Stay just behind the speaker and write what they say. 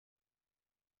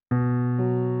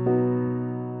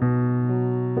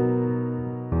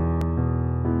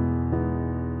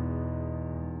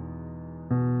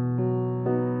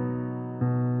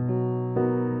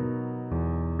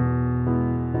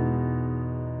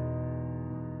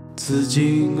自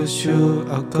今个小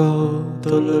阿狗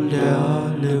到了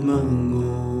2门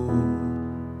我，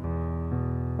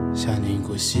想念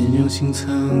过西宁新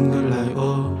村个来学，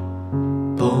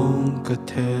蹦个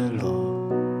铁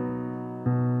路。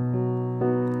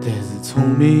但是聪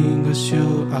明个小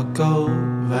阿狗，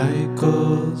外国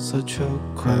说吃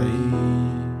快意。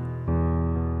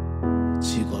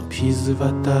几个屁事不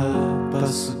得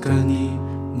，80个年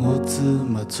我只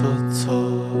没出错。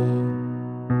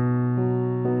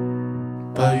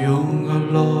白用个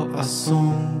老阿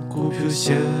松，股票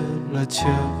歇了7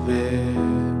万。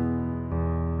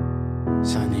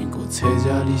想念过菜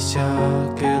价里向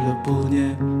改了半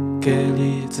日，改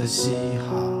里只嘻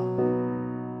哈。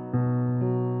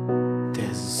但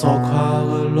是烧快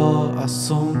个老阿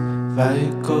松，外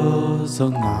国着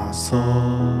外烧。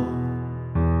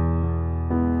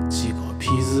几个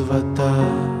屁事不得，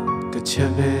搿7万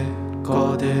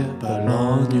交代拨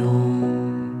老娘。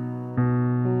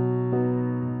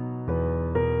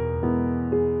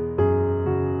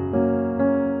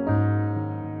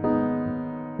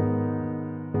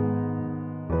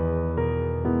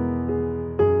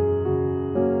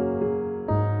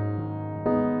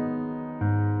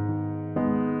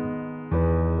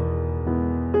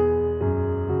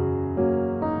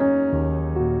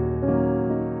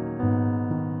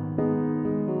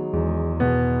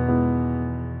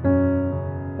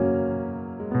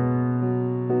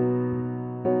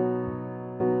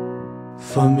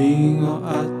发明个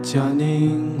阿家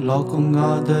人，老公外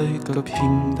头个平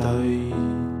台，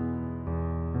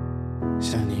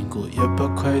想念过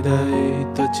100块台，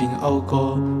得进欧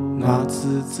高，牙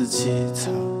齿只扦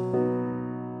插。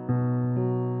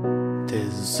但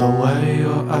是所谓个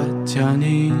阿家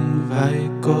人，外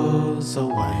国着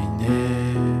为难，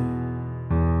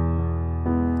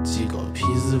几个屁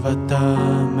事不得，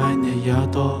每日夜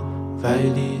到怀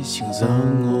里寻着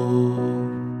我。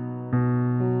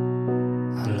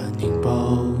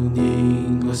08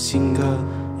人个性格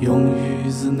永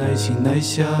远是内心内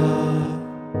向，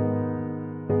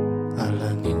阿拉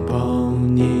08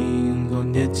人个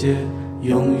日节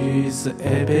永远是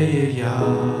安排一夜，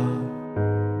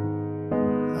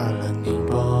阿拉08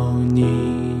人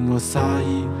个生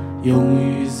意永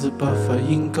远是不发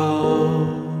应高，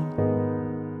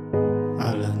阿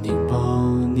拉08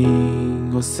人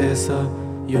个30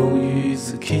永远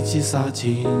是开机杀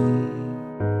金。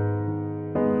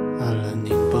阿拉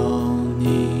08人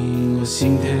个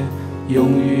心态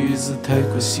永远是太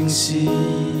过新鲜，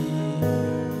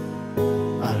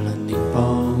阿拉08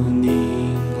人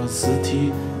个事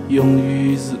体永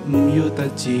远是没有得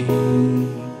劲，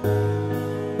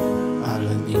阿拉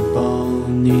08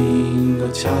人个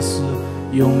车速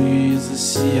永远是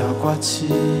西亚刮起，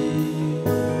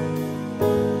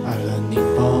阿拉08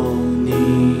人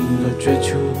个追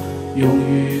求永远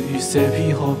与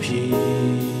3P好骗。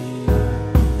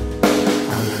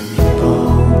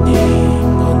你。